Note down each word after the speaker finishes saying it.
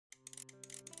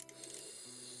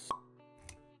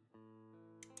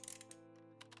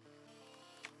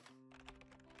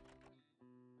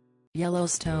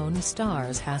Yellowstone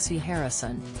stars Hassie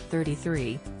Harrison,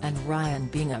 33, and Ryan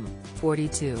Bingham,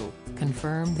 42,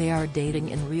 confirm they are dating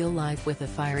in real life with a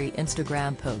fiery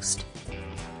Instagram post.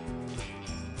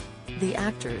 The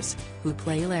actors, who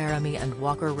play Laramie and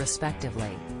Walker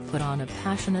respectively, put on a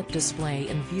passionate display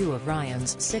in view of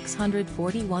Ryan's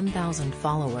 641,000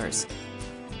 followers.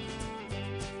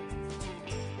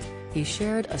 He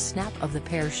shared a snap of the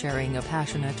pair sharing a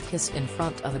passionate kiss in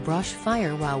front of a brush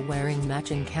fire while wearing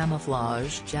matching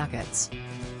camouflage jackets.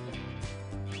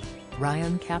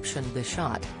 Ryan captioned the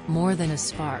shot, "More than a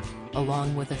spark,"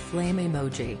 along with a flame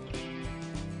emoji.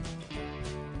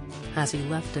 Hassie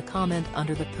left a comment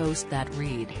under the post that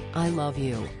read, "I love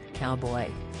you, cowboy."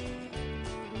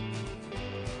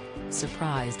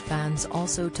 Surprised fans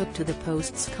also took to the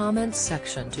post's comments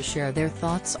section to share their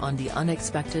thoughts on the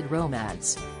unexpected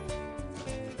romance.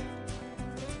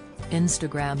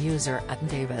 Instagram user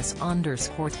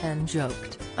 @Davis_10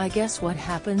 joked, "I guess what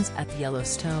happens at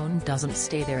Yellowstone doesn't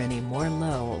stay there anymore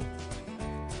lol."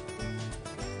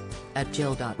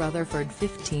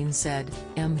 @Jill.Rutherford15 said,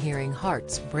 "Am hearing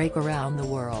hearts break around the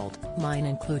world, mine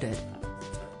included.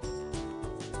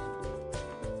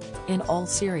 In all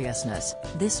seriousness,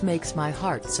 this makes my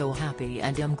heart so happy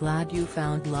and I'm glad you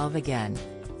found love again.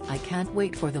 I can't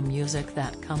wait for the music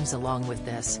that comes along with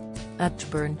this."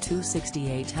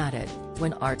 @Burn268 added,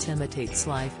 "When art imitates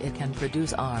life it can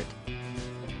produce art.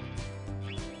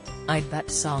 I'd bet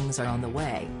songs are on the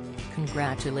way.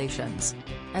 Congratulations."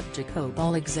 @Jacob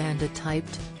Alexander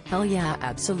typed, "Hell yeah,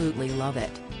 absolutely love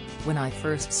it. When I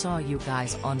first saw you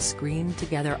guys on screen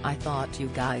together I thought you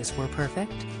guys were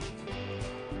perfect.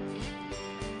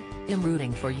 I'm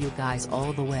rooting for you guys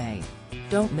all the way.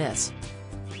 Don't miss."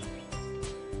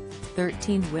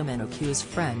 13 women accuse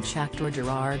French actor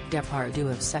Gerard Depardieu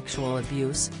of sexual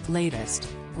abuse. Latest,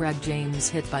 Greg James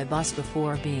hit by bus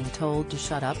before being told to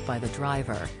shut up by the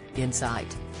driver.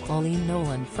 Insight, Colleen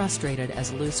Nolan frustrated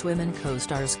as Loose Women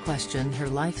co-stars question her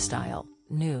lifestyle.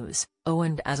 News, "Oh,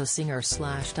 and as a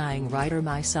singer/dying writer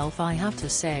myself I have to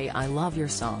say I love your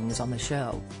songs on the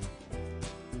show.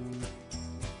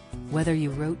 Whether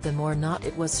you wrote them or not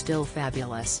it was still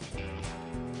fabulous."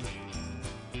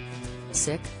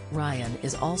 Sick, Ryan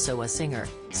is also a singer,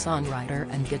 songwriter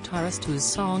and guitarist whose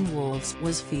song Wolves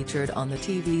was featured on the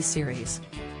TV series.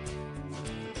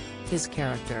 His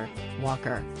character,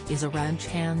 Walker, is a ranch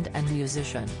hand and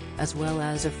musician, as well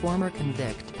as a former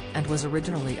convict, and was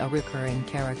originally a recurring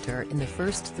character in the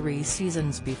first 3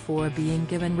 seasons before being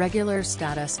given regular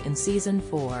status in season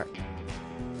 4.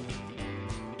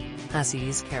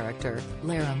 Hassie's character,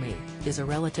 Laramie, is a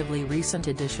relatively recent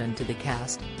addition to the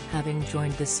cast, having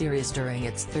joined the series during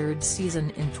its 3rd season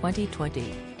in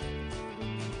 2020.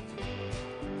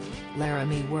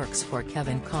 Laramie works for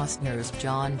Kevin Costner's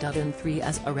John Dutton 3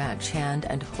 as a ranch hand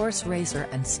and horse racer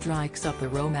and strikes up a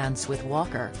romance with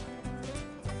Walker.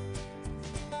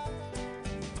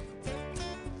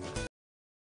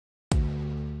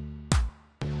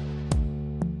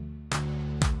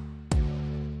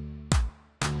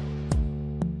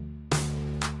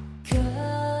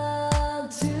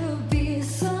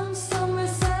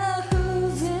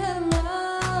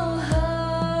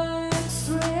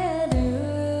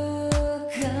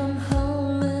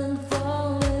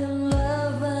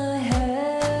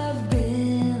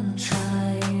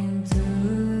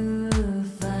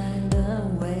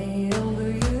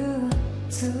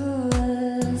 To